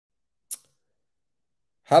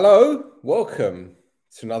Hello, welcome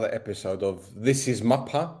to another episode of This is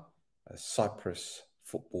Mappa, a Cyprus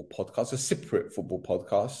football podcast, a Cypriot football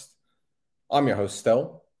podcast. I'm your host,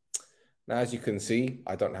 Stel. Now, as you can see,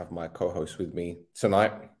 I don't have my co-host with me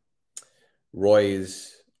tonight. Roy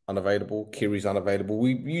is unavailable, Kiri's unavailable.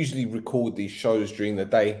 We usually record these shows during the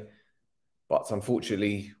day, but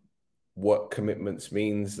unfortunately, work commitments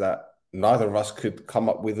means that neither of us could come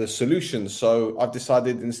up with a solution. So I've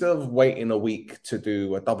decided instead of waiting a week to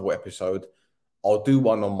do a double episode, I'll do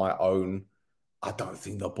one on my own. I don't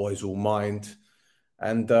think the boys will mind.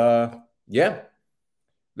 And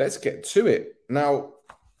let's get to it. Now,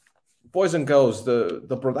 boys and girls, the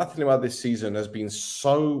Brodatlima this season has been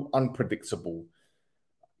so unpredictable.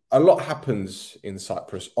 A lot happens in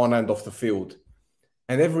Cyprus on and off the field.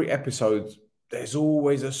 And every episode, there's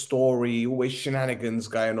always a story, always shenanigans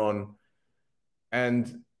going on.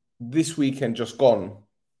 And this weekend just gone,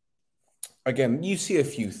 again, you see a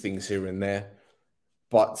few things here and there,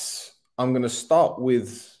 but I'm going to start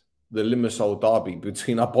with the Limassol derby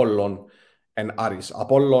between Apollon and Aris.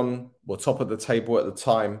 Apollon were top of the table at the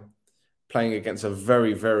time, playing against a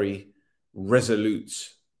very, very resolute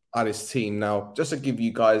Aris team. Now, just to give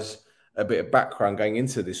you guys a bit of background going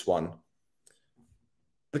into this one,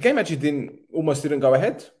 the game actually almost didn't go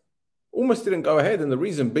ahead. Almost didn't go ahead. And the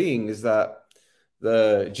reason being is that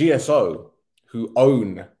the GSO, who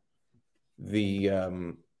own the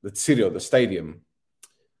Tsirio, the stadium,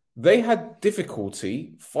 they had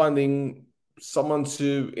difficulty finding someone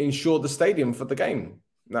to insure the stadium for the game.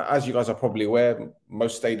 Now, as you guys are probably aware,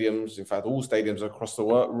 most stadiums, in fact, all stadiums across the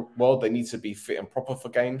world, they need to be fit and proper for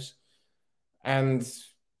games. And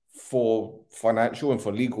for financial and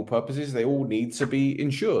for legal purposes, they all need to be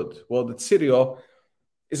insured. Well, the Tsirio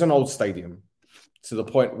is an old stadium to the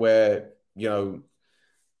point where,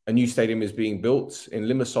 a new stadium is being built in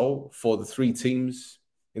Limassol for the three teams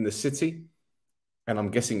in the city. And I'm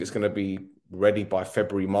guessing it's going to be ready by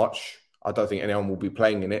February, March. I don't think anyone will be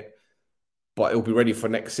playing in it, but it'll be ready for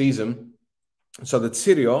next season. So the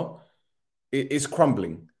Tsirio is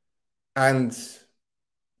crumbling. And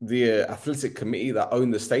the athletic committee that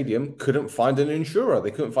owned the stadium couldn't find an insurer.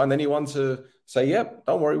 They couldn't find anyone to say, yep,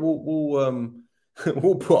 don't worry,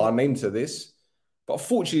 we'll put our name to this. But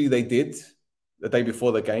fortunately, they did the day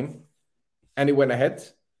before the game, and it went ahead.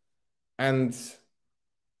 And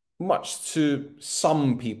much to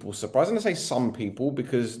some people's surprise, and I say some people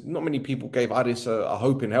because not many people gave Aris a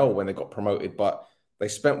hope in hell when they got promoted, but they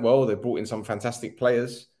spent well. They brought in some fantastic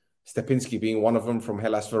players, Stepinski being one of them from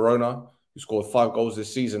Hellas Verona, who scored 5 goals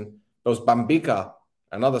this season. There was Bambika,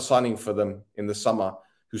 another signing for them in the summer,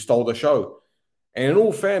 who stole the show. And in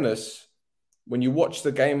all fairness, when you watch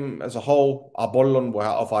the game as a whole, Apollon were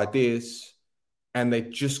out of ideas, and they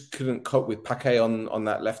just couldn't cope with Paquet on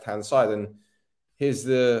that left-hand side. And here's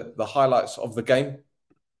the highlights of the game.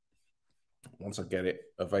 Once I get it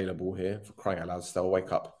available here, for crying out loud, still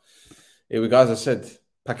wake up. Here we go. As I said,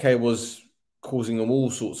 Paquet was causing them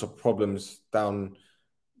all sorts of problems down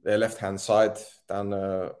their left-hand side, down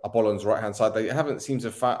Apollon's right-hand side. They haven't seemed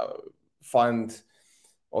to find,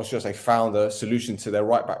 or should I say, found a solution to their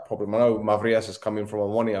right-back problem. I know Mavrias has come in from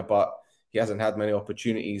Omonia, but he hasn't had many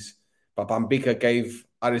opportunities. But Bambika gave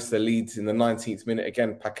Aris the lead in the 19th minute.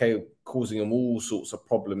 Again, Paquet causing them all sorts of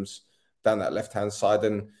problems down that left-hand side.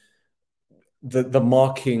 And the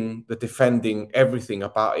marking, the defending, everything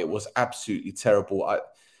about it was absolutely terrible.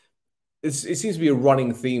 It seems to be a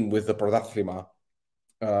running theme with the Brodatlima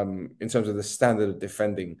in terms of the standard of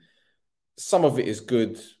defending. Some of it is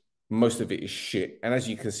good. Most of it is shit. And as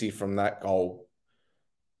you can see from that goal,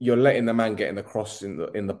 you're letting the man get in the cross in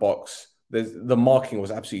the box. The marking was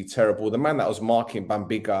absolutely terrible. The man that was marking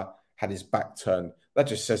Bambika had his back turned. That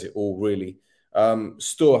just says it all, really.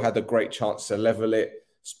 Stur had a great chance to level it.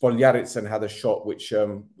 Spoljaric had a shot which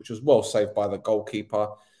was well saved by the goalkeeper.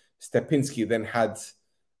 Stepinski then had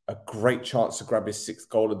a great chance to grab his 6th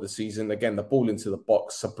goal of the season. Again, the ball into the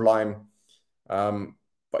box, sublime.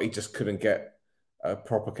 But he just couldn't get a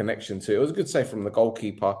proper connection to it. It was a good save from the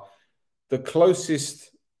goalkeeper. The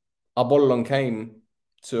closest Apollon came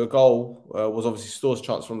to a goal was obviously Stur's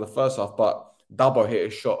chance from the first half, but Dabo hit a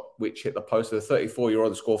shot which hit the post. The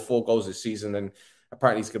 34-year-old scored 4 goals this season, and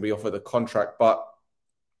apparently he's going to be offered a contract. But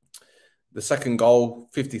the second goal,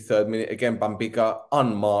 53rd minute, again, Bambika,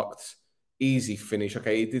 unmarked, easy finish.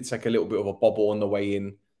 Okay, he did take a little bit of a bobble on the way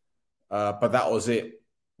in, but that was it.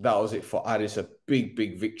 That was it for Aris, a big,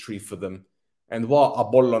 big victory for them. And while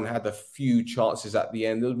Apollon had a few chances at the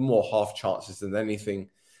end, there was more half chances than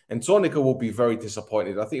anything. And Tonica will be very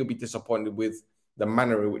disappointed. I think he'll be disappointed with the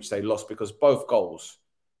manner in which they lost, because both goals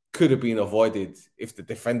could have been avoided if the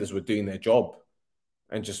defenders were doing their job.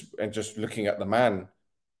 and just looking at the man.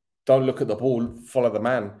 Don't look at the ball, follow the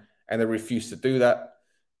man. And they refused to do that.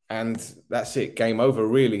 And that's it, game over,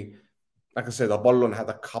 really. Like I said, Apollon had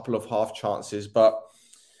a couple of half chances, but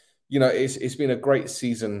it's been a great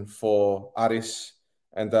season for Aris.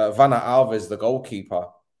 And Vanna Alves, the goalkeeper,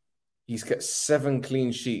 he's kept 7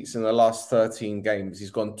 clean sheets in the last 13 games.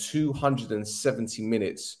 He's gone 270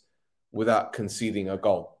 minutes without conceding a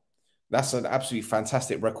goal. That's an absolutely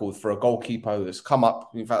fantastic record for a goalkeeper who has come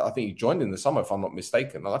up. In fact, I think he joined in the summer, if I'm not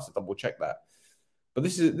mistaken. I'll have to double check that. But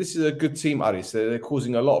this is a good team, Aris. They're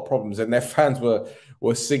causing a lot of problems, and their fans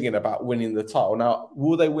were singing about winning the title. Now,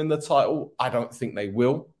 will they win the title? I don't think they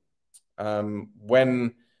will.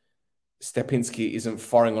 When Stepinski isn't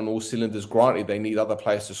firing on all cylinders, granted, they need other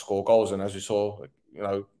players to score goals. And as we saw,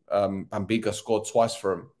 Bambiga scored twice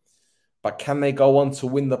for him. But can they go on to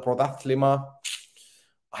win the Prodatlima?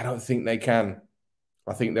 I don't think they can.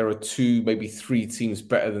 I think there are 2, maybe 3 teams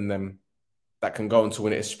better than them that can go on to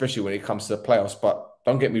win it, especially when it comes to the playoffs. But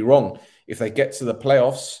don't get me wrong, if they get to the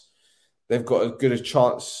playoffs, they've got as good a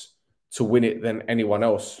chance to win it than anyone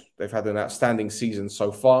else. They've had an outstanding season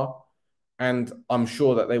so far, and I'm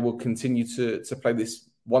sure that they will continue to play this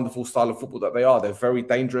wonderful style of football that they are. They're very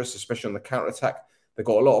dangerous, especially on the counter-attack. They've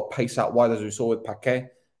got a lot of pace out wide, as we saw with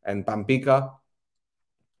Paquet and Bambiga.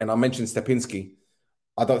 And I mentioned Stepinski.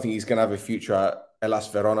 I don't think he's going to have a future at Hellas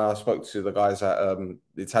Verona. I spoke to the guys at the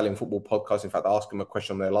Italian Football Podcast. In fact, I asked him a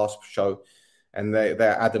question on their last show, and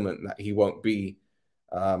they're adamant that he won't be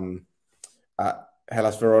at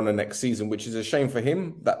Hellas Verona next season, which is a shame for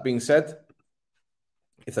him. That being said,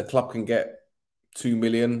 if the club can get 2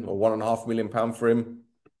 million or £1.5 million for him,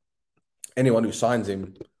 anyone who signs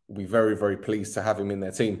him will be very, very pleased to have him in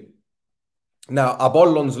their team. Now,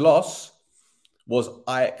 Apollon's loss was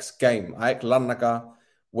Ajax's game. Ajax Larnaca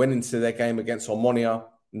went into their game against Omonia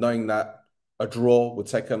knowing that a draw would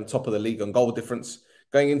take them top of the league on goal difference.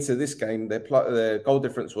 Going into this game, their goal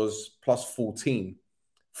difference was plus 14,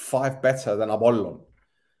 5 better than Apollon.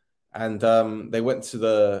 And they went to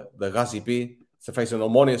the Gazibi to face an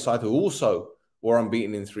Omonia side who also were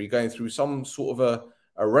unbeaten in 3, going through some sort of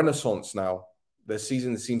a renaissance now. Their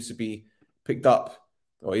season seems to be picked up,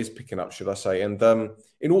 or is picking up, should I say. And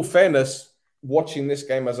in all fairness, watching this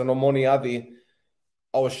game as an Omoniadi,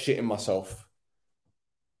 I was shitting myself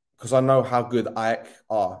because I know how good Ajax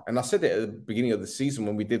are. And I said it at the beginning of the season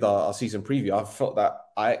when we did our season preview. I felt that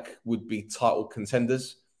Ajax would be title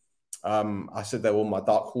contenders. I said they were my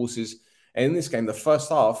dark horses. And in this game, the first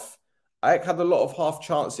half, Ajax had a lot of half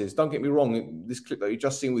chances. Don't get me wrong. This clip that you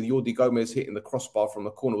just seen with Jordi Gomez hitting the crossbar from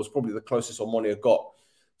the corner was probably the closest Omonia got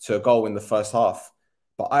to a goal in the first half.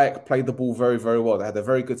 But Ajax played the ball very, very well. They had a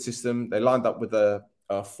very good system. They lined up with a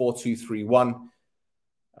 4-2-3-1.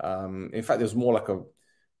 In fact, it was more like a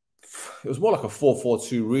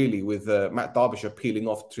 4-4-2 really, with Matt Derbyshire peeling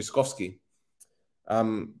off Trzaskowski.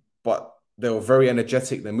 But they were very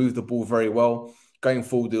energetic. They moved the ball very well. Going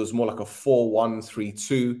forward, it was more like a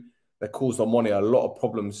 4-1-3-2 that caused Omonia a lot of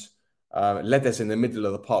problems. Ledes in the middle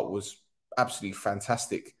of the park was absolutely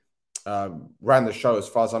fantastic. Ran the show as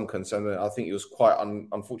far as I'm concerned. I think it was quite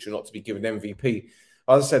unfortunate not to be given MVP.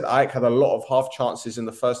 As I said, Ajax had a lot of half chances in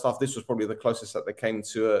the first half. This was probably the closest that they came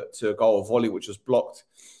to a goal or volley, which was blocked.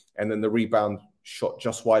 And then the rebound shot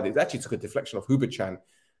just wide. It actually took a deflection of Huberchan,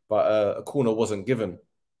 but a corner wasn't given.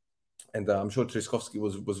 And I'm sure Trzaskowski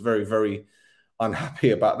was very, very unhappy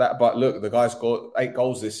about that. But look, the guy scored 8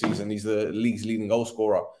 goals this season. He's the league's leading goal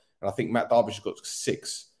scorer. And I think Matt Derbyshire got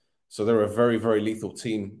 6. So they're a very, very lethal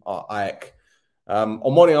team, Ajax.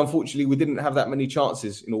 Omonia, unfortunately, we didn't have that many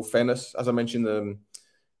chances, in all fairness. As I mentioned,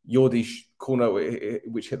 Jordi's corner,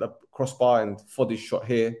 which hit the crossbar, and Fodi's shot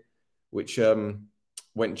here, which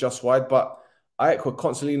went just wide. But Ajax were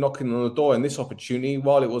constantly knocking on the door in this opportunity.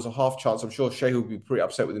 While it was a half chance, I'm sure Shehu would be pretty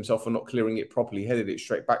upset with himself for not clearing it properly. He headed it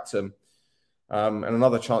straight back to him. And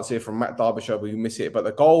another chance here from Matt Derbyshire, who missed it. But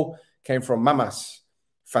the goal came from Mamas.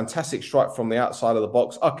 Fantastic strike from the outside of the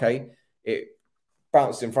box. Okay, it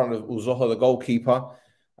bounced in front of Uzoho, the goalkeeper.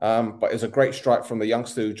 But it was a great strike from the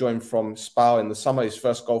youngster who joined from Spal in the summer, his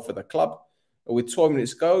first goal for the club. With 12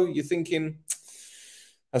 minutes to go, you're thinking,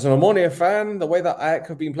 as an Omonia fan, the way that Ajax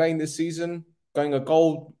have been playing this season, going a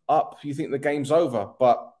goal up, you think the game's over.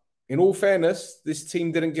 But in all fairness, this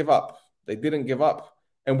team didn't give up. They didn't give up.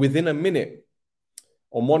 And within a minute,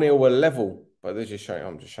 Omonia were level. But I'm just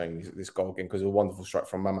showing this goal again because it was a wonderful strike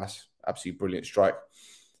from Mamas. Absolutely brilliant strike.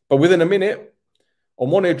 But within a minute,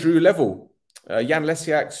 Omonia drew level. Jan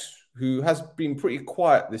Lesiak, who has been pretty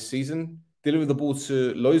quiet this season, delivered the ball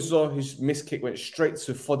to Loizo. His missed kick went straight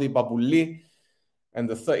to Fodi Babuli. and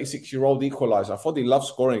the 36-year-old equalizer. I thought he loved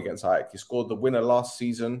scoring against AEK. He scored the winner last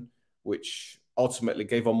season, which ultimately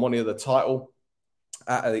gave Omonia the title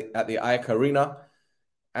at the AEK Arena.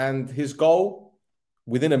 And his goal,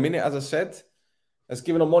 within a minute, as I said, has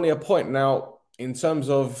given Omonia a point. Now, in terms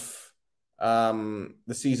of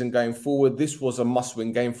the season going forward, this was a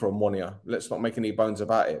must-win game for Omonia. Let's not make any bones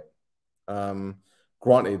about it.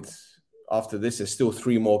 Granted, after this, there's still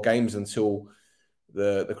 3 more games until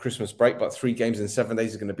the Christmas break, but 3 games in 7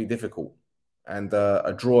 days is going to be difficult. And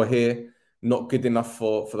a draw here, not good enough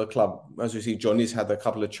for the club. As we see, Johnny's had a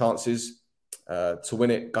couple of chances to win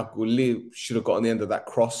it. Gaguli should have gotten the end of that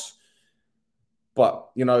cross. But,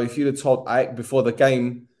 if you'd have told AEK before the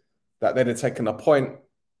game that they'd have taken a point,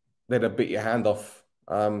 they'd have bit your hand off.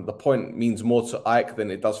 The point means more to AEK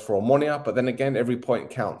than it does for Omonia. But then again, every point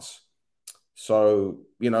counts. So,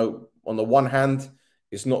 on the one hand,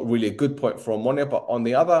 it's not really a good point for Omonia. But on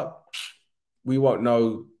the other, we won't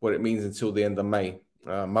know what it means until the end of May.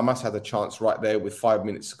 Mamas had a chance right there with 5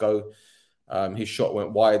 minutes to go. His shot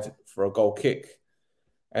went wide for a goal kick.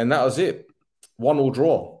 And that was it. 1-1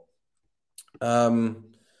 draw.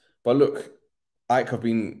 But look, AEK have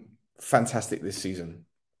been fantastic this season.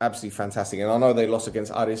 Absolutely fantastic. And I know they lost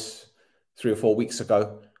against Aris 3 or 4 weeks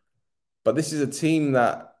ago. But this is a team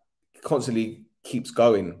that constantly keeps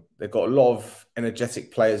going. They've got a lot of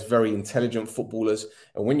energetic players, very intelligent footballers.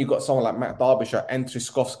 And when you've got someone like Matt Derbyshire and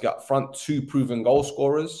Triskovsky up front, 2 proven goal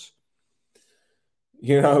scorers,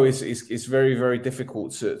 it's very, very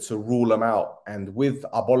difficult to rule them out. And with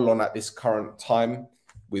Apollon at this current time,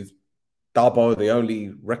 with Dabo, the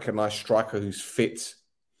only recognised striker who's fit,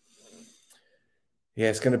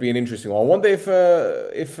 it's going to be an interesting one. I wonder if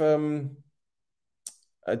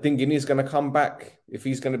Dingini is going to come back, if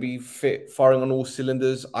he's going to be fit, firing on all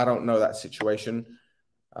cylinders. I don't know that situation.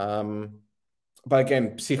 But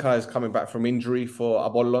again, Psicha is coming back from injury for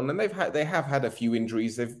Apollon, and they have had a few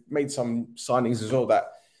injuries. They've made some signings as well that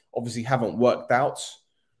obviously haven't worked out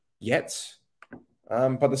yet.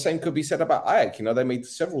 But the same could be said about AEK. They made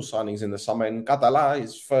several signings in the summer, and Gadala,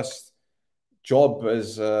 his first job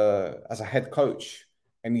as a head coach,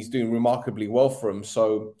 and he's doing remarkably well for him.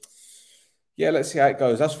 So, let's see how it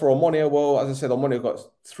goes. As for Omonia, well, as I said, Omonia got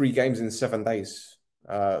 3 games in 7 days.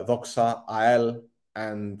 Doxa, AEL,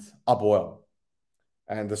 and Apoel.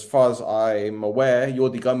 And as far as I'm aware,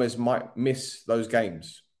 Jordi Gomez might miss those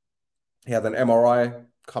games. He had an MRI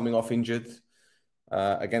coming off injured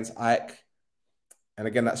against AEK. And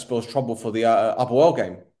again, that spells trouble for the Apoel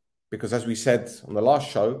game. Because as we said on the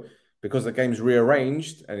last show, because the game's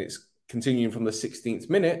rearranged and it's continuing from the 16th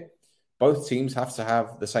minute, both teams have to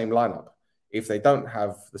have the same lineup. If they don't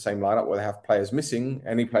have the same lineup, where they have players missing,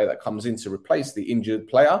 any player that comes in to replace the injured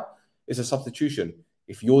player is a substitution.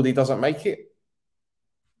 If Jordi doesn't make it,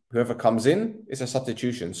 whoever comes in is a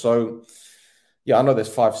substitution. So, I know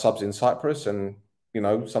there's 5 subs in Cyprus, and,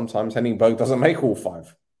 sometimes Henning Berg doesn't make all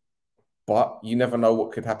 5. But you never know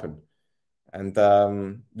what could happen. And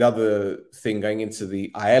the other thing going into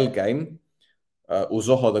the AEL game,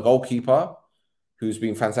 Uzoho, the goalkeeper, who's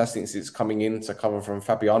been fantastic since coming in to cover from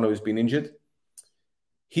Fabiano, who's been injured,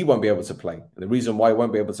 he won't be able to play. And the reason why he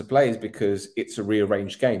won't be able to play is because it's a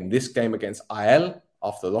rearranged game. This game against AEL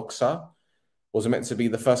after Doxa was meant to be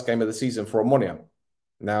the first game of the season for Omonia.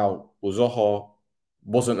 Now, Uzoho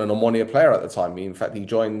wasn't an Omonia player at the time. In fact, he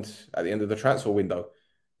joined at the end of the transfer window,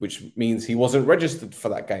 which means he wasn't registered for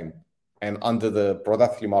that game. And under the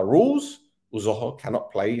Prodathlima rules, Uzoho cannot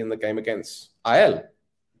play in the game against AEL.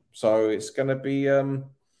 So it's going to be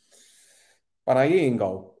Panayi in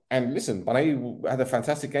goal. And listen, Panayi had a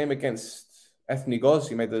fantastic game against Ethnikos.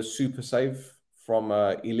 He made a super save from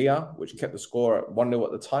Ilia, which kept the score at 1-0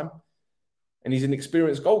 at the time. And he's an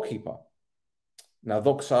experienced goalkeeper. Now,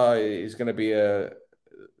 Doxa is going to be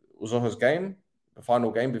Uzoho's game, the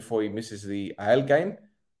final game before he misses the AEL game.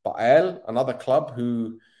 But AEL, another club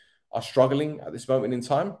who are struggling at this moment in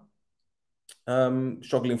time,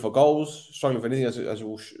 struggling for goals, struggling for anything, as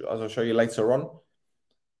I'll show you later on.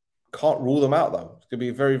 Can't rule them out, though. It's going to be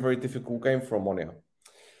a very, very difficult game for Omonia.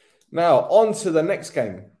 Now, on to the next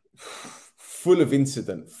game. Full of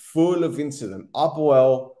incident.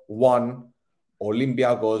 Apoel 1,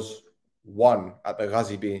 Olympiacos 1 at the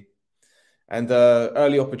Ghazibi. And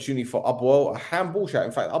early opportunity for Apoel, a handball shout.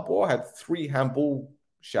 In fact, Apoel had 3 handball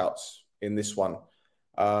shouts in this one.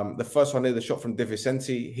 The first one there, the shot from De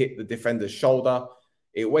Vicente, hit the defender's shoulder.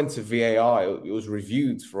 It went to VAR. It was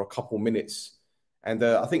reviewed for a couple minutes. And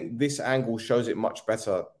I think this angle shows it much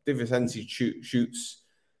better. De Vicente shoots,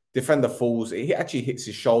 defender falls. It actually hits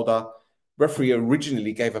his shoulder. Referee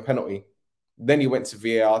originally gave a penalty. Then he went to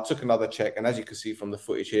VAR, took another check. And as you can see from the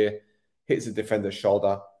footage here, hits the defender's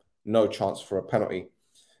shoulder, no chance for a penalty.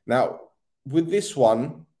 Now, with this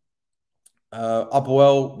one,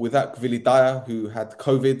 Apoel, without Gvilidaya, who had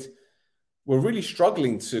COVID, were really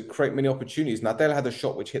struggling to create many opportunities. Nadel had a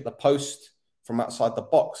shot which hit the post from outside the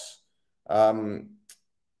box.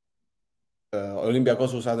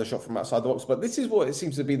 Olympiacos also had a shot from outside the box. But this is what it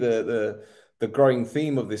seems to be the growing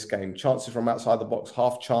theme of this game. Chances from outside the box,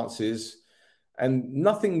 half chances, and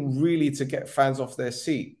nothing really to get fans off their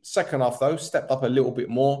seat. Second half, though, stepped up a little bit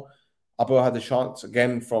more. Apoel had a chance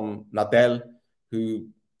again from Nadel, who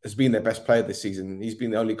has been their best player this season. He's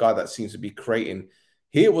been the only guy that seems to be creating.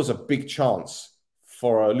 Here was a big chance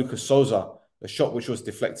for Lucas Souza, a shot which was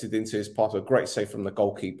deflected into his path. A great save from the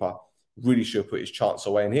goalkeeper. Really should have put his chance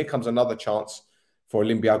away. And here comes another chance for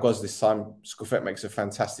Olympiacos. This time, Scufet makes a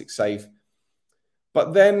fantastic save.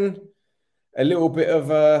 But then a little bit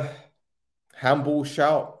of a handball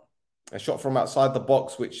shout, a shot from outside the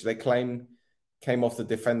box, which they claim came off the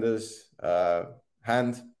defender's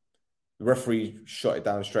hand. The referee shot it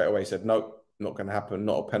down straight away, said, nope, not going to happen,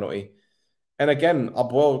 not a penalty. And again,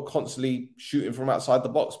 Apoel constantly shooting from outside the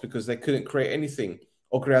box because they couldn't create anything.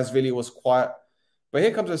 Ogriazvili was quiet. But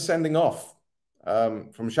here comes a sending off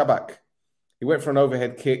from Shabak. He went for an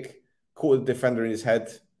overhead kick, caught the defender in his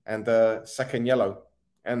head, and second yellow.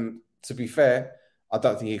 And to be fair, I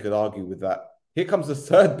don't think he could argue with that. Here comes the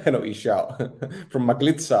third penalty shout from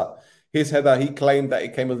Maglitsa. His header, he claimed that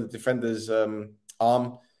it came with the defender's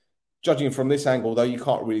arm. Judging from this angle, though, you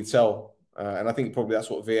can't really tell. And I think probably that's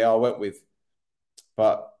what VAR went with.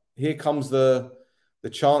 But here comes the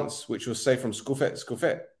chance, which was saved from Scufet.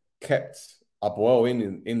 Scufet kept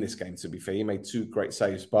Apoel in this game, to be fair. He made two great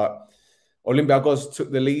saves. But Olympiacos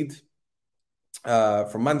took the lead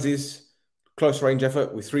from Manzis. Close range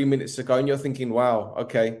effort with 3 minutes to go. And you're thinking, wow,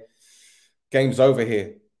 okay, game's over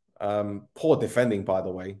here. Poor defending, by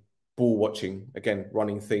the way. Ball watching, again,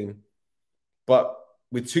 running theme. But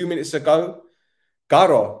with 2 minutes to go,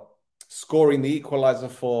 Garo scoring the equalizer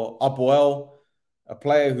for Apoel, a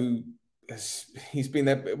player who he's been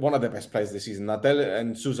one of their best players this season. Nadel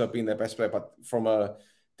and Souza have been their best player, but from a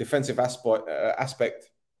defensive aspect,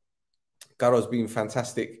 Garo's been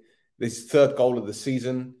fantastic. This third goal of the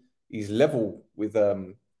season, he's level with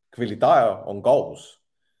Gvilidaya on goals.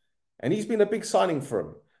 And he's been a big signing for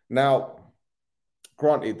him. Now,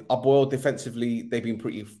 granted, Apoel defensively, they've been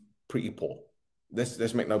pretty poor.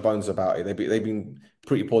 Let's make no bones about it. They've been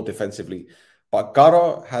pretty poor defensively. But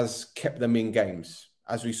Garo has kept them in games.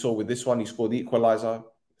 As we saw with this one, he scored the equalizer,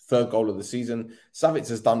 third goal of the season. Savic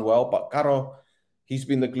has done well, but Garo, he's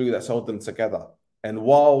been the glue that's held them together. And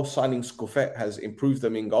while signing Scufet has improved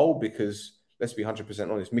them in goal, because let's be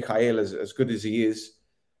 100% honest, Mikhail, as good as he is,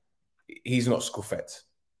 he's not Scufet.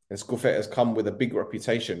 And Scufet has come with a big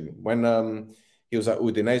reputation. When he was at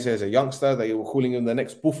Udinese as a youngster, they were calling him the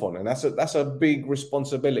next Buffon. And that's a big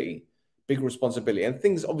responsibility. And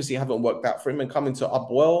things obviously haven't worked out for him. And coming to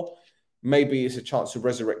Apoel, maybe it's a chance to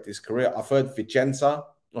resurrect his career. I've heard Venezia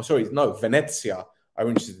are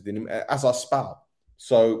interested in him, as are Spal.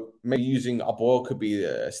 So maybe using Apoel could be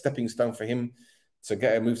a stepping stone for him to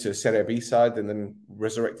get a move to the Serie B side and then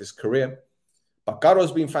resurrect his career. But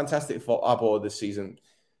Garo's been fantastic for Apoel this season.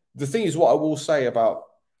 The thing is, what I will say about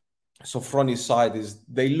Sofroni's side is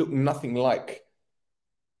they look nothing like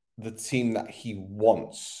the team that he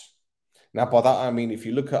wants. Now, by that, I mean, if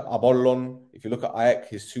you look at Apollon, if you look at Ajax,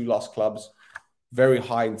 his two last clubs, very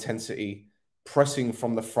high intensity, pressing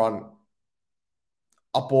from the front.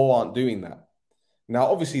 Apoel aren't doing that. Now,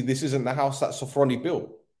 obviously, this isn't the house that Sofroni built.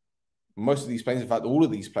 Most of these players, in fact, all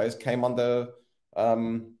of these players came under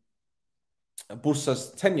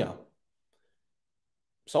Bursa's tenure.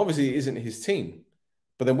 So obviously, it isn't his team.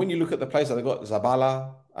 But then when you look at the players that they got,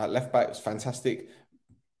 Zabala at left back is fantastic.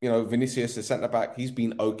 You know, Vinicius, the centre back, he's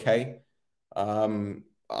been okay. I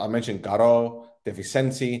mentioned Garo, De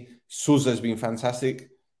Vicenti, Souza has been fantastic,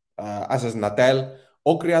 as has Nadel.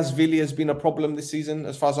 Ogriazvili has been a problem this season,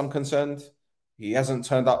 as far as I'm concerned. He hasn't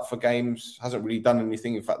turned up for games, hasn't really done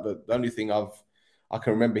anything. In fact, the only thing I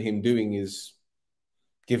can remember him doing is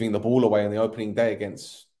giving the ball away on the opening day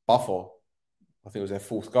against Buffalo. I think it was their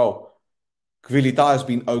fourth goal. Gvilidaya has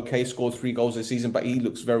been okay, scored 3 goals this season, but he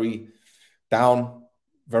looks very down,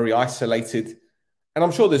 very isolated. And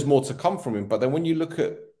I'm sure there's more to come from him. But then when you look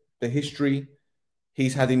at the history,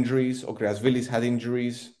 he's had injuries. Ogriazvili's had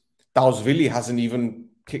injuries. Dalsvili hasn't even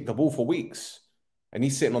kicked the ball for weeks. And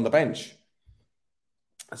he's sitting on the bench.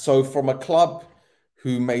 So from a club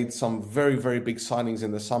who made some very, very big signings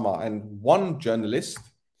in the summer, and one journalist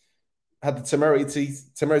had the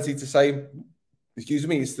temerity to say, excuse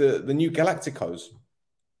me, it's the new Galacticos.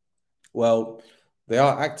 Well, They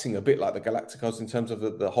are acting a bit like the Galacticos in terms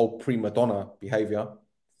of the whole prima donna behavior.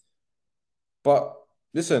 But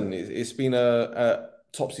listen, it's been a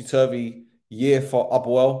topsy-turvy year for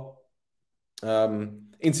Apoel.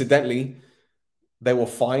 Incidentally, they were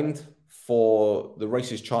fined for the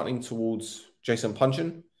racist chanting towards Jason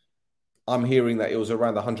Puncheon. I'm hearing that it was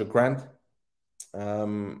around 100 grand.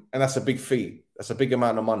 And that's a big fee. That's a big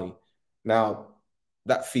amount of money. Now,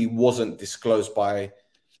 that fee wasn't disclosed by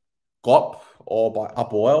GOP or by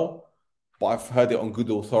Apoel, but I've heard it on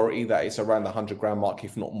good authority that it's around the 100 grand mark,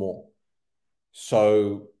 if not more.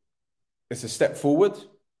 So it's a step forward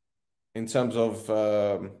in terms of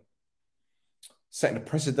setting a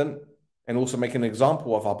precedent and also making an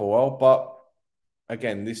example of Apoel. But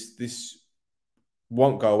again, this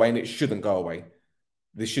won't go away and it shouldn't go away.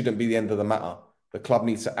 This shouldn't be the end of the matter. The club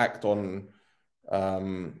needs to act on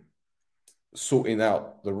sorting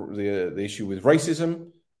out the issue with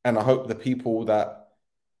racism. And I hope the people that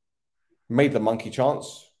made the monkey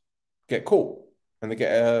chants get caught and they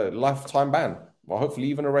get a lifetime ban, or hopefully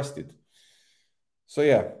even arrested. So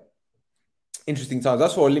yeah, interesting times.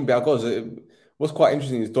 That's what Olympiacos. What's quite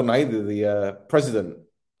interesting is Donaida, the president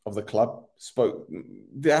of the club, spoke.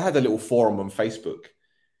 They had a little forum on Facebook,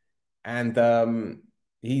 and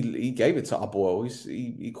he gave it to Apoel.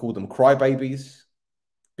 He called them crybabies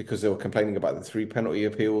because they were complaining about the 3 penalty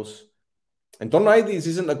appeals. And Donaidis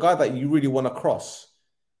isn't a guy that you really want to cross.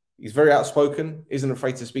 He's very outspoken, isn't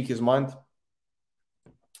afraid to speak his mind.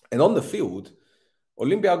 And on the field,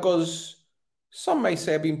 Olympiacos, some may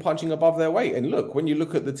say, have been punching above their weight. And look, when you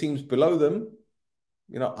look at the teams below them,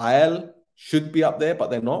 you know, AEL should be up there,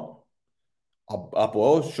 but they're not.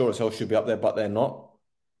 Apoel, sure as hell, should be up there, but they're not.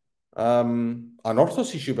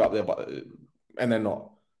 Anorthosis should be up there, and they're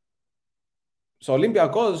not. So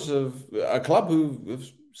Olympiacos, a club who have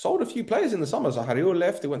sold a few players in the summer. Zahario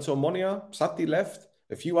left, they went to Omonia, Sati left,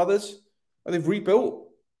 a few others. But they've rebuilt.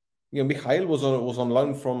 You know, Mikhail was on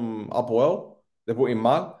loan from Apoel. They brought in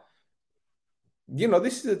Mal. You know,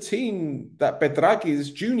 this is a team that Petraki's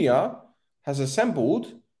junior has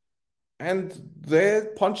assembled, and they're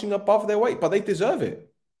punching above their weight, but they deserve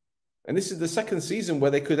it. And this is the second season where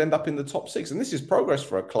they could end up in the top 6. And this is progress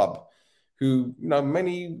for a club who, you know,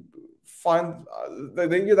 many find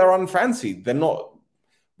they're unfancied. They're not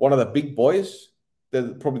one of the big boys.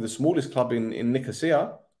 They're probably the smallest club in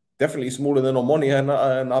Nicosia, definitely smaller than Omonia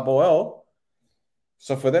and Apoel.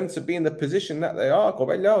 So for them to be in the position that they are,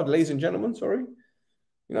 Corbella, ladies and gentlemen, sorry,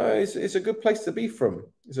 you know, it's a good place to be from.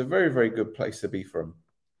 It's a very, very good place to be from.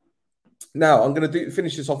 Now, I'm going to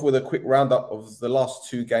finish this off with a quick roundup of the last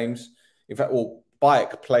 2 games. In fact,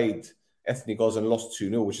 Bayek played Ethnikos and lost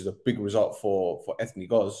 2-0, which is a big result for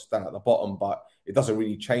Ethnikos down at the bottom, but it doesn't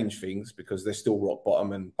really change things because they're still rock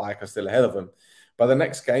bottom and Bayek are still ahead of them. But the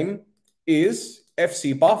next game is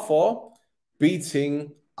FC Bafor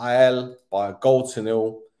beating AEL by a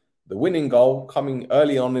 1-0. The winning goal coming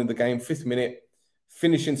early on in the game, 5th minute,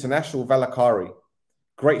 Finnish international Valakari.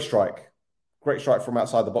 Great strike from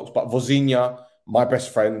outside the box. But Vozinha, my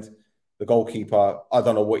best friend, the goalkeeper, I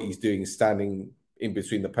don't know what he's doing standing in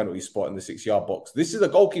between the penalty spot and the 6-yard box. This is a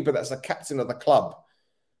goalkeeper that's the captain of the club.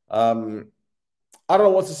 I don't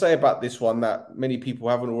know what to say about this one that many people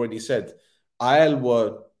haven't already said. AEL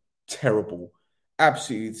were terrible,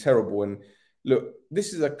 absolutely terrible. And look,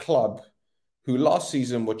 this is a club who last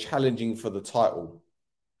season were challenging for the title.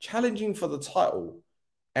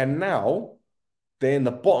 And now they're in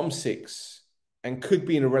the bottom 6 and could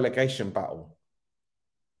be in a relegation battle.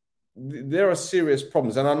 There are serious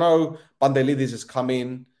problems. And I know Bandelidis has come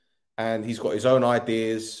in and he's got his own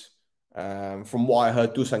ideas. From what I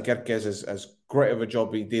heard, Dusan Kerkez, as great of a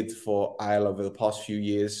job he did for AEL over the past few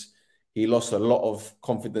years, he lost a lot of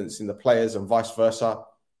confidence in the players and vice versa.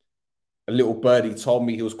 A little birdie told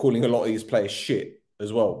me he was calling a lot of these players shit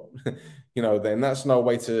as well. You know, then that's no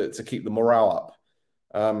way to keep the morale up.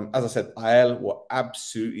 As I said, AEL were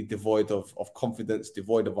absolutely devoid of confidence,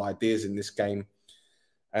 devoid of ideas in this game.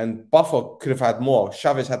 And Bafor could have had more.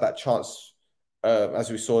 Chavez had that chance, as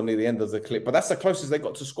we saw near the end of the clip. But that's the closest they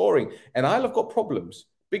got to scoring. And AEL have got problems,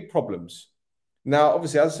 big problems. Now,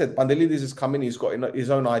 obviously, as I said, Bandelidis has come in. He's got his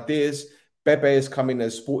own ideas. Bebe has come in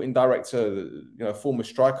as sporting director, you know, former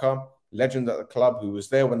striker, legend at the club, who was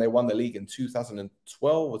there when they won the league in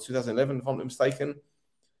 2012 or 2011, if I'm not mistaken.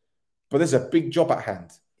 But there's a big job at hand.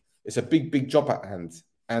 It's a big job at hand.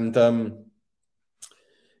 And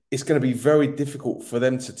it's going to be very difficult for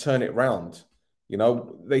them to turn it round. You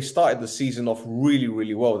know, they started the season off really,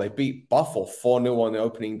 really well. They beat Bafor 4-0 on the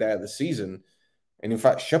opening day of the season. And in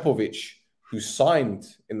fact, Shepovic, who signed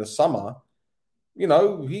in the summer, you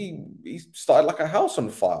know, he started like a house on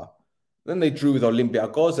fire. Then they drew with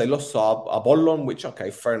Olympiacos. They lost to Apollon, which,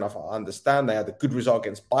 okay, fair enough. I understand. They had a good result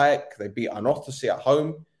against Bayek. They beat Anorthosis at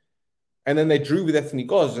home. And then they drew with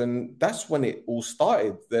Ethnikos. And that's when it all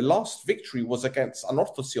started. Their last victory was against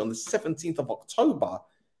Anorthosis on the 17th of October.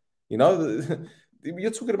 You know,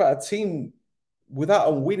 you're talking about a team without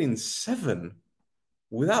a win in 7.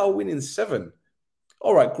 Without a win in 7.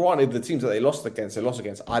 All right, granted, the teams that they lost against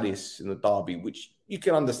Aris in the derby, which you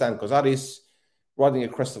can understand because Aris riding a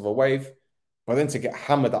crest of a wave, but then to get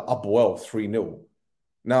hammered at Apoel 3-0.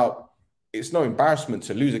 Now, it's no embarrassment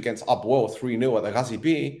to lose against Apoel 3-0 at the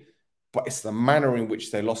Ghazi, but it's the manner in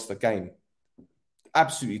which they lost the game.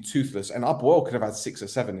 Absolutely toothless. And Apoel could have had 6 or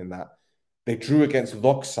 7 in that. They drew against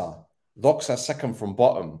Doxa. Doxa second from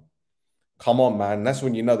bottom. Come on, man. That's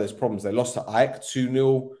when you know there's problems. They lost to AEK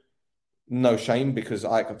 2-0. No shame because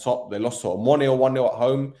AEK are top. They lost to a 1-0, 1-0 at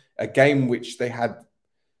home. A game which they had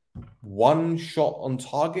 1 shot on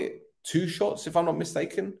target, 2 shots, if I'm not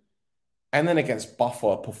mistaken. And then against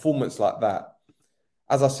Buffer, a performance like that.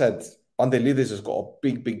 As I said, Bandelides has got a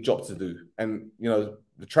big, big job to do. And, you know,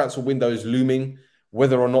 the transfer window is looming.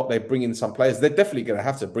 Whether or not they bring in some players, they're definitely going to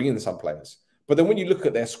have to bring in some players. But then when you look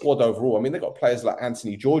at their squad overall, I mean, they've got players like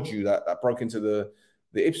Anthony Georgiou that broke into the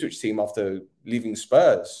Ipswich team after leaving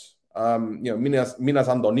Spurs. You know, Minas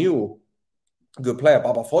Andoniu, good player.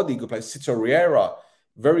 Baba Fodi, good player. Cito Riera,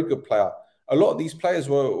 very good player. A lot of these players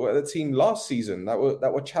were at the team last season that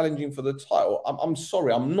were challenging for the title. I'm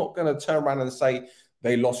sorry, I'm not going to turn around and say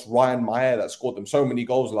they lost Ryan Meyer that scored them so many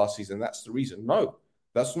goals last season. That's the reason. No,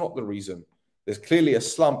 that's not the reason. There's clearly a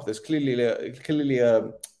slump. There's clearly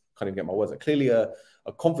a can't even get my words out. Clearly a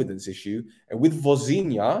confidence issue. And with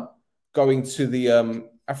Vozinha going to the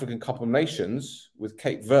African Cup of Nations with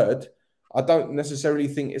Cape Verde, I don't necessarily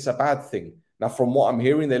think it's a bad thing. Now, from what I'm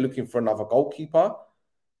hearing, they're looking for another goalkeeper.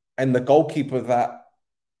 And the goalkeeper that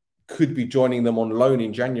could be joining them on loan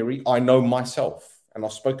in January, I know myself. And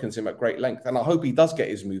I've spoken to him at great length. And I hope he does get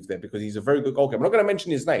his move there because he's a very good goalkeeper. I'm not going to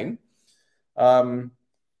mention his name.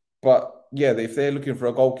 But yeah, if they're looking for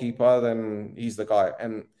a goalkeeper, then he's the guy.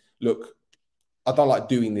 And look, I don't like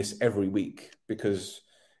doing this every week because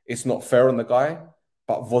it's not fair on the guy.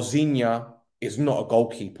 But Vozinha is not a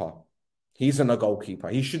goalkeeper. He isn't a goalkeeper.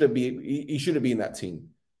 He shouldn't be in that team.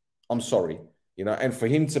 I'm sorry. You know, and for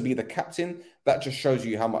him to be the captain, that just shows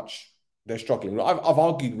you how much they're struggling. I've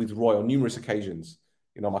argued with Roy on numerous occasions.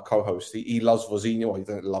 You know, my co-host, he loves Vozinha. Well, he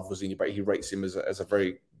doesn't love Vozinha, but he rates him as a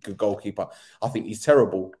very good goalkeeper. I think he's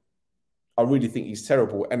terrible. I really think he's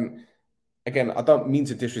terrible. And again, I don't mean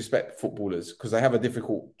to disrespect footballers because they have a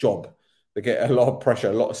difficult job. They get a lot of pressure,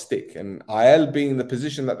 a lot of stick. And AEL being in the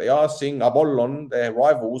position that they are, seeing Apollon, their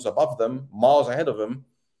rivals above them, miles ahead of them,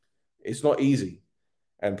 it's not easy.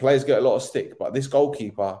 And players get a lot of stick. But this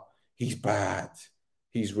goalkeeper, he's bad.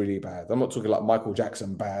 He's really bad. I'm not talking like Michael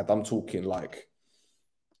Jackson bad. I'm talking like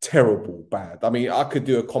terrible bad. I mean, I could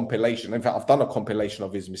do a compilation. In fact, I've done a compilation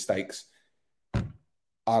of his mistakes.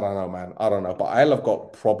 I don't know, man. I don't know. But AEL have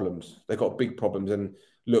got problems. They've got big problems. And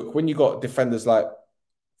look, when you got defenders like,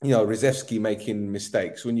 you know, Rizewski making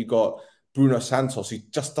mistakes, when you got Bruno Santos, he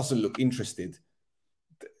just doesn't look interested,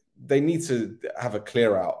 they need to have a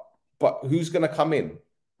clear out. But who's going to come in?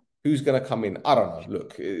 Who's going to come in? I don't know.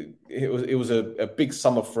 Look, it was a big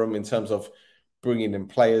summer for him in terms of bringing in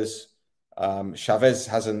players. Chavez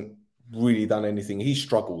hasn't really done anything. He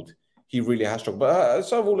struggled. He really has struggled. But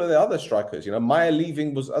so have all of the other strikers. You know, Maya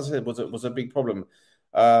leaving was, as I said, was a big problem.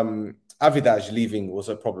 Avidaj leaving was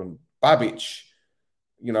a problem. Babic,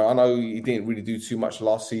 you know, I know he didn't really do too much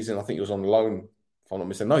last season. I think he was on loan, if I'm not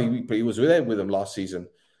mistaken. No, he was there with them last season.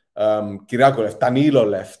 Kirago left. Danilo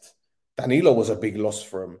left. Danilo was a big loss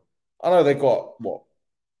for him. I know they got,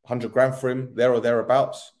 100 grand for him, there or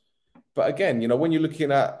thereabouts. But again, you know, when you're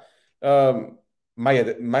looking at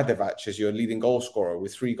Madevac as your leading goal scorer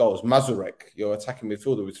with 3 goals, Mazurek, your attacking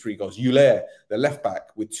midfielder with 3 goals, Euler, the left back,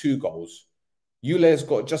 with 2 goals. Euler's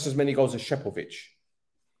got just as many goals as Shepovic.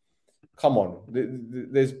 Come on.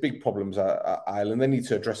 There's big problems at AEL, and they need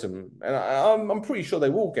to address them. And I'm pretty sure they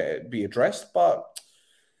will be addressed, but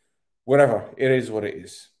whatever. It is what it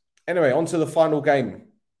is. Anyway, on to the final game.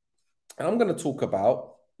 And I'm going to talk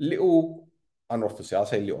about Little Anorthosis. I'll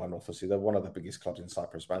say Little Anorthosis. They're one of the biggest clubs in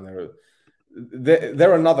Cyprus, man.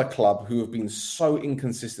 They're another club who have been so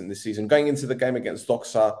inconsistent this season. Going into the game against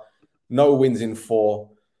Doxa, no wins in 4,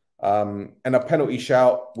 and a penalty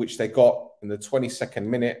shout, which they got in the 22nd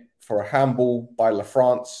minute for a handball by La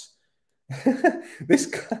France. This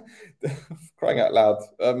guy, crying out loud,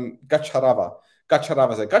 Gacharava,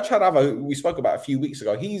 who we spoke about a few weeks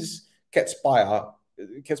ago, he's Ketspire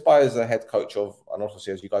is the head coach of Anorthosis,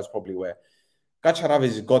 as you guys probably aware. Gacharava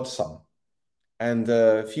is his godson. And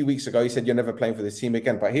a few weeks ago, he said, you're never playing for this team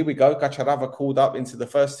again. But here we go. Gacharava called up into the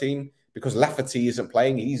first team because Lafferty isn't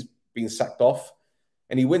playing. He's been sacked off.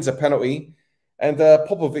 And he wins a penalty. And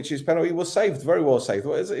Popovic's penalty was saved, very well saved.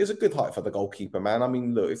 Well, it's a good height for the goalkeeper, man. I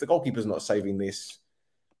mean, look, if the goalkeeper's not saving this,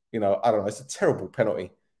 I don't know. It's a terrible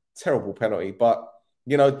penalty. But,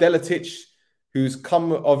 Deletic, who's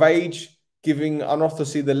come of age, giving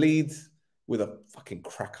Anorthosis the lead with a fucking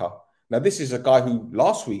cracker. Now, this is a guy who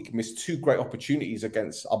last week missed 2 great opportunities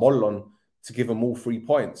against Apollon to give them all 3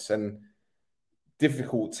 points. And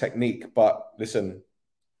difficult technique. But listen,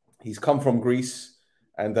 he's come from Greece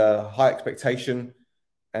and high expectation.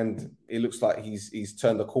 And it looks like he's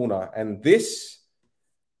turned the corner. And this,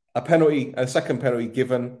 a second penalty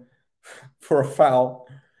given for a foul.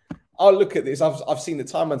 I'll look at this. I've seen it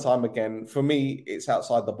time and time again. For me, it's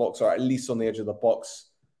outside the box, or at least on the edge of the box.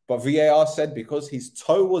 But VAR said because his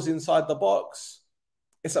toe was inside the box,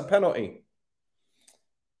 it's a penalty.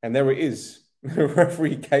 And there it is. The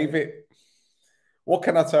referee gave it. What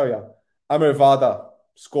can I tell you? Amir Vada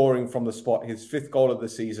scoring from the spot, his 5th goal of the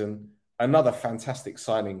season. Another fantastic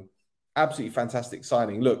signing. Absolutely fantastic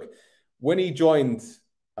signing. Look, when he joined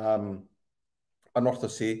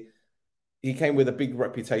Anorthosis, he came with a big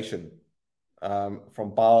reputation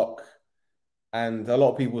from Bark. And a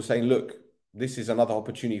lot of people saying, look, this is another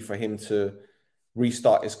opportunity for him to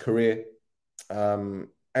restart his career. And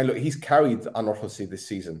look, he's carried Anorthosis this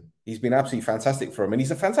season. He's been absolutely fantastic for him. And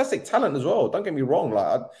he's a fantastic talent as well. Don't get me wrong.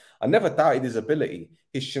 Like I never doubted his ability.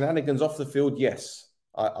 His shenanigans off the field, yes,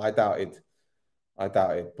 I doubted.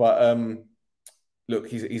 But look,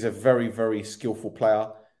 he's a very, very skillful player.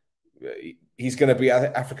 He's going to be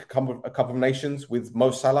at Africa Cup of Nations with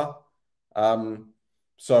Mo Salah.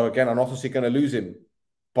 So again, Anorthosis going to lose him.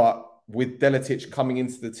 But with Deletic coming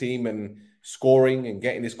into the team and scoring and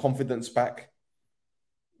getting his confidence back,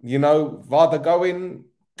 Vada going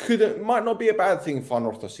might not be a bad thing for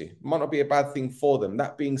Anorthosis. Might not be a bad thing for them.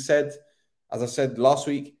 That being said, as I said last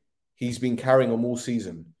week, he's been carrying them all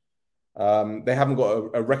season. They haven't got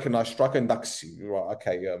a recognised striker in Daxi. Right,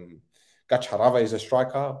 okay. Gacharava is a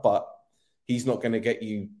striker, but he's not going to get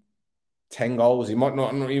you 10 goals. He might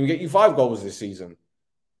not even get you 5 goals this season.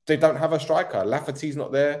 They don't have a striker. Lafferty's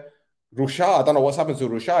not there. Rusha, I don't know what's happened to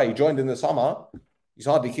Rusha. He joined in the summer. He's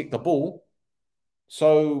hardly kicked the ball.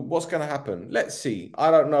 So what's going to happen? Let's see.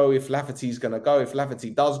 I don't know if Lafferty's going to go. If Lafferty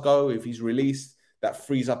does go, if he's released, that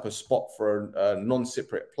frees up a spot for a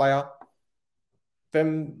non-Cypriot player.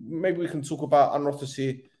 Then maybe we can talk about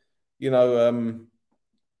Anorthosis,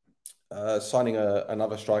 signing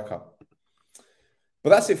another striker. But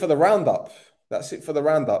that's it for the roundup.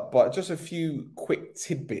 But just a few quick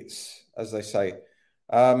tidbits, as they say.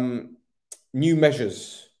 New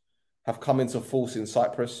measures have come into force in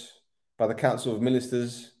Cyprus by the Council of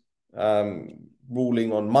Ministers,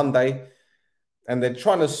 ruling on Monday. And they're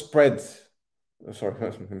trying to spread... Sorry,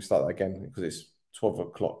 let me start that again because it's 12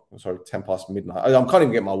 o'clock. Sorry, 10 past midnight. I can't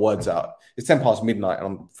even get my words out. It's 10 past midnight and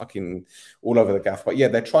I'm fucking all over the gaff. But yeah,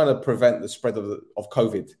 they're trying to prevent the spread of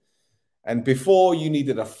COVID. And before, you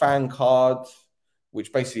needed a fan card,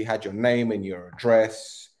 which basically had your name and your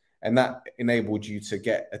address. And that enabled you to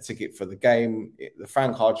get a ticket for the game. The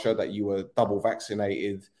fan card showed that you were double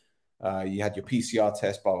vaccinated. You had your PCR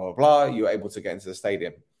test, blah, blah, blah. You were able to get into the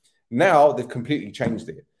stadium. Now, they've completely changed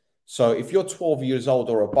it. So if you're 12 years old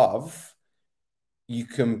or above, you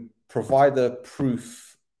can provide a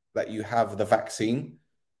proof that you have the vaccine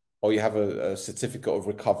or you have a certificate of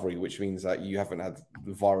recovery, which means that you haven't had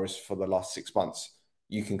the virus for the last 6 months.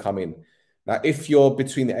 You can come in. Now, if you're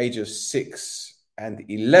between the age of 6 and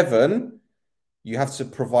 11, you have to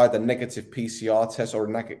provide a negative PCR test or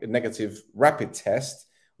a negative rapid test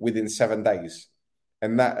within 7 days.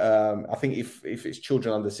 And that, I think if it's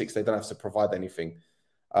children under 6, they don't have to provide anything.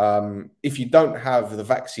 If you don't have the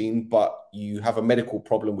vaccine, but you have a medical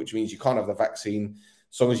problem, which means you can't have the vaccine,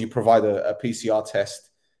 as long as you provide a PCR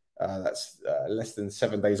test that's less than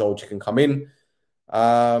 7 days old, you can come in.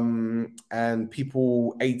 And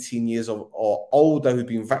people 18 years or older who've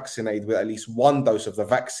been vaccinated with at least 1 dose of the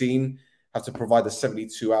vaccine have to provide a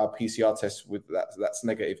 72-hour PCR test with that's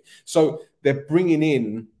negative. So they're bringing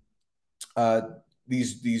in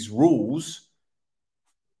these rules,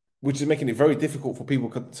 which is making it very difficult for people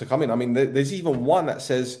to come in. I mean, there's even one that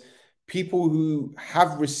says people who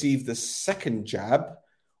have received the second jab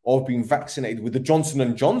or have been vaccinated with the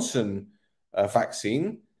Johnson & Johnson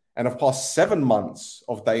vaccine and have passed 7 months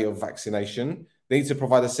of day of vaccination, they need to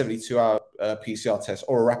provide a 72-hour PCR test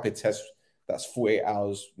or a rapid test that's 48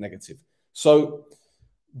 hours negative. So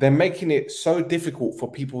they're making it so difficult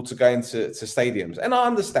for people to go into stadiums. And I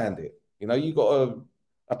understand it. You got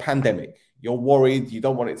a pandemic. you're worried, you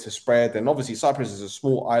don't want it to spread. And obviously, Cyprus is a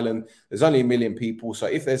small island. There's only 1 million people. So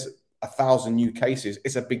if there's 1,000 new cases,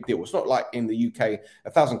 it's a big deal. It's not like in the UK,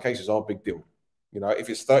 1,000 cases are a big deal. You know, if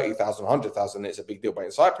it's 30,000, 100,000, it's a big deal. But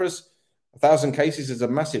in Cyprus, 1,000 cases is a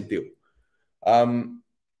massive deal.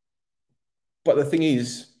 But the thing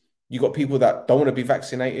is, you got people that don't want to be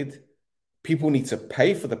vaccinated. People need to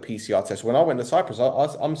pay for the PCR test. When I went to Cyprus,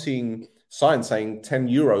 I'm seeing signs saying 10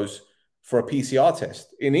 euros for a PCR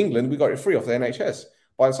test. In England, we got it free off the NHS.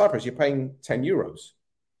 But in Cyprus, you're paying 10 euros.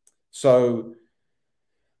 So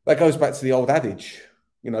that goes back to the old adage.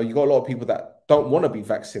 You know, you got a lot of people that don't want to be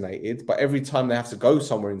vaccinated, but every time they have to go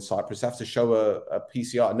somewhere in Cyprus, they have to show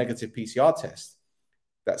a negative PCR test.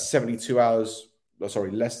 That's 72 hours,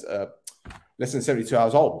 less than 72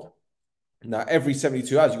 hours old. Now, every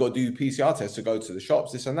 72 hours, you've got to do PCR tests to go to the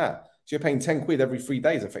shops, this and that. So you're paying 10 quid every 3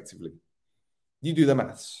 days, effectively. You do the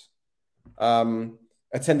maths.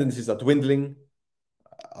 Attendances are dwindling.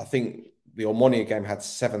 I think the Omonia game had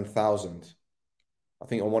 7,000. I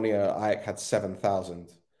think Omonia Ajax had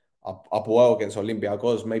 7,000. Apoel against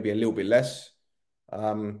Olympiacos, maybe a little bit less.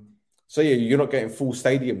 So yeah, you're not getting full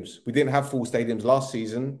stadiums. We didn't have full stadiums last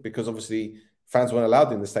season because obviously fans weren't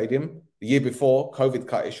allowed in the stadium. The year before, COVID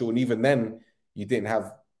cut it short, and even then, you didn't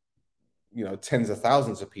have, you know, tens of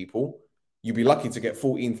thousands of people. You'd be lucky to get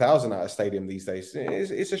 14,000 at a stadium these days.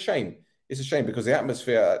 It's a shame. It's a shame because the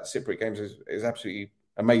atmosphere at Cypriot games is absolutely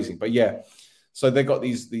amazing. But yeah, so they got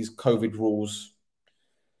these COVID rules.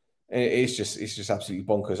 It's just absolutely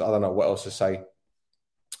bonkers. I don't know what else to say.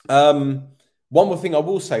 One more thing I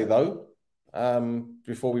will say though,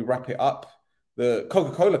 before we wrap it up, the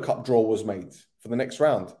Coca-Cola Cup draw was made for the next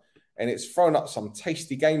round, and it's thrown up some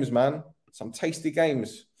tasty games, man. Some tasty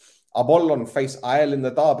games. Apollon face AEL in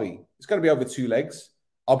the derby. It's going to be over 2 legs.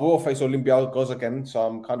 Apollon face Olympiacos again, so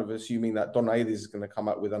I'm kind of assuming that Donaidis is going to come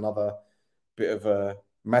out with another bit of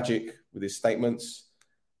magic with his statements.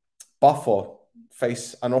 Bafo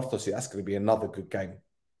face Anorthosis. That's going to be another good game.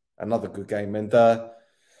 Another good game. And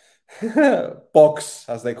Box,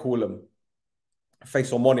 as they call them,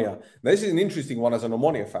 face Omonia. Now, this is an interesting one as an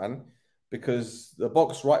Omonia fan because the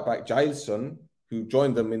Box right back, Jailson, who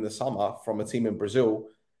joined them in the summer from a team in Brazil,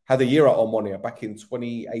 had a year at Omonia back in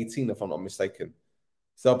 2018, if I'm not mistaken.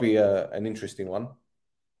 So that'll be an interesting one.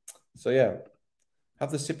 So yeah,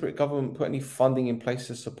 have the Cypriot government put any funding in place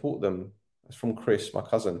to support them? That's from Chris, my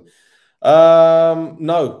cousin.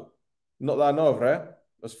 No, not that I know of, right?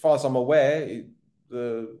 As far as I'm aware,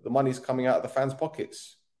 the money's coming out of the fans'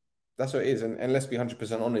 pockets. That's what it is. And let's be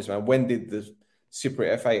 100% honest, man. When did the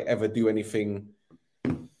Cypriot FA ever do anything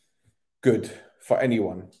good for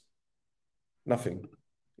anyone? Nothing.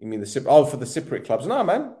 You mean for the Cypriot clubs? No,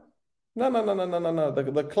 man. No.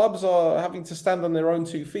 The clubs are having to stand on their own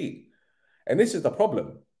 2 feet. And this is the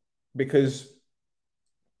problem because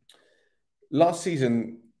last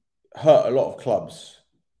season hurt a lot of clubs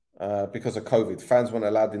because of COVID. Fans weren't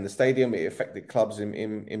allowed in the stadium. It affected clubs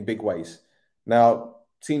in big ways. Now,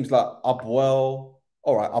 teams like Apoel,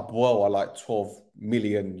 all right, Apoel are like 12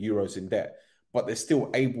 million euros in debt, but they're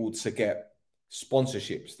still able to get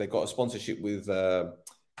sponsorships. They got a sponsorship with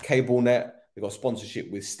CableNet. They got a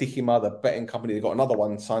sponsorship with Stikima, the betting company. They got another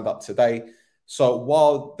one signed up today. So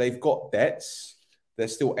while they've got debts, they're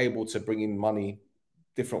still able to bring in money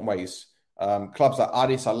different ways. Clubs like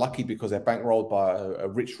Aris are lucky because they're bankrolled by a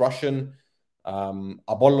rich Russian.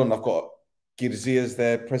 Apollon, I've got Girzi as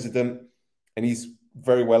their president, and he's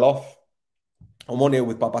very well off. Omonia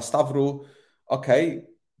with Papastavru. Okay,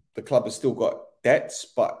 the club has still got debts,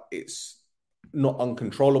 but it's not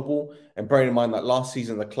uncontrollable. And bearing in mind that last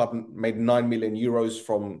season, the club made 9 million euros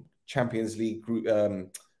from Champions League group,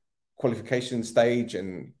 qualification stage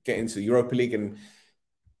and get into the Europa League. And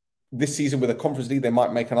this season with the Conference League, they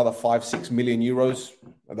might make another 5-6 million euros.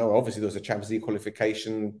 Although obviously there's a Champions League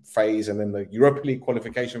qualification phase and then the Europa League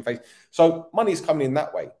qualification phase. So money is coming in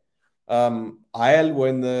that way. AEL were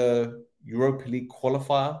in the Europa League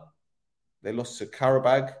qualifier. They lost to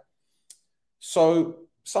Karabag. So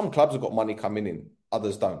some clubs have got money coming in,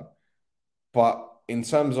 others don't. But in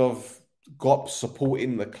terms of GOP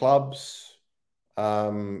supporting the clubs,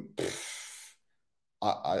 I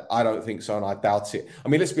don't think so, and I doubt it. I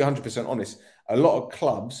mean, let's be 100% honest. A lot of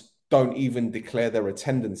clubs don't even declare their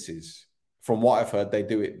attendances. From what I've heard, they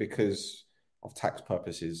do it because of tax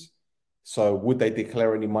purposes. So would they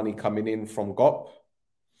declare any money coming in from GOP?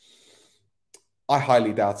 I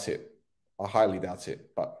highly doubt it.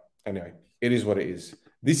 But anyway, it is what it is.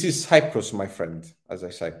 This is Cyprus, my friend, as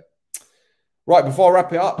I say. Right, before I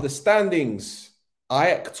wrap it up, the standings.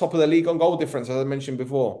 AEK, top of the league on goal difference, as I mentioned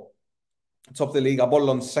before. Top of the league,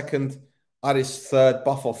 Apollon second, Aris third,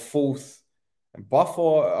 Buffer fourth, And Buff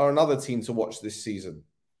are another team to watch this season.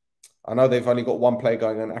 I know they've only got one player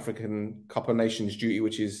going on African Cup of Nations duty,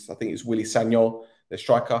 which is, I think it's Willy Sagnol, their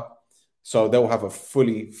striker. So they'll have a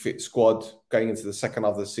fully fit squad going into the second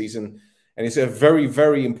half of the season. And it's a very,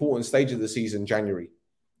 very important stage of the season, January,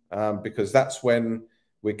 because that's when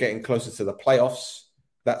we're getting closer to the playoffs.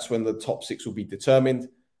 That's when the top 6 will be determined.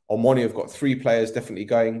 Omoni have got 3 players definitely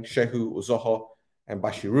going, Shehu, Uzoho, and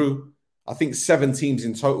Bashiru. I think 7 teams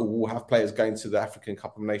in total will have players going to the African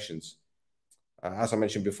Cup of Nations. As I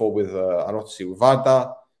mentioned before with Anotsi with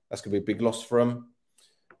Varda, that's going to be a big loss for them.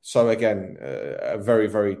 So again, a very,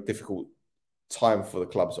 very difficult time for the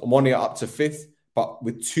clubs. Omoni are up to 5th, but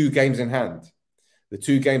with 2 games in hand. The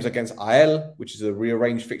 2 games against AEL, which is a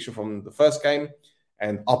rearranged fixture from the first game,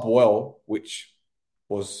 and Apoel, which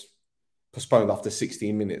was postponed after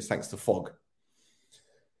 16 minutes thanks to fog.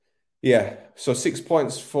 Yeah, so 6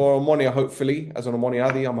 points for Omonia, hopefully. As an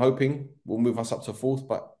Omoniadi, I'm hoping will move us up to 4th.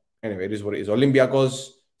 But anyway, it is what it is. Olympiacos,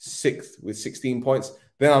 6th with 16 points.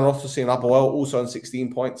 Then I'm also seeing Apoel also on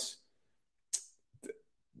 16 points.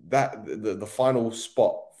 That the final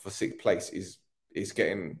spot for 6th place is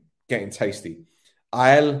getting tasty.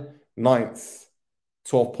 AEL, 9th,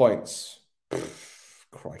 12 points.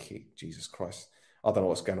 Crikey, Jesus Christ. I don't know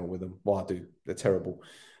what's going on with them. Well, I do. They're terrible.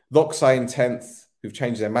 Doxa in 10th, who've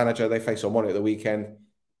changed their manager. They face Omoni at the weekend.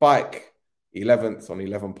 Bike, 11th on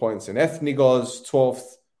 11 points. And Ethnigos, 12th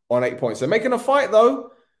on 8 points. They're making a fight,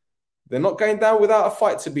 though. They're not going down without a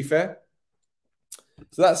fight, to be fair.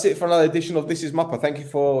 So that's it for another edition of This Is Mappa. Thank you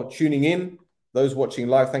for tuning in. Those watching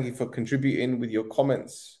live, thank you for contributing with your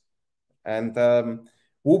comments. And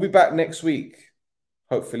we'll be back next week.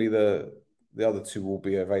 Hopefully the other 2 will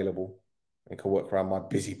be available and can work around my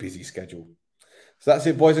busy schedule. So that's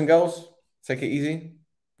it, boys and girls. Take it easy.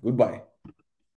 Goodbye.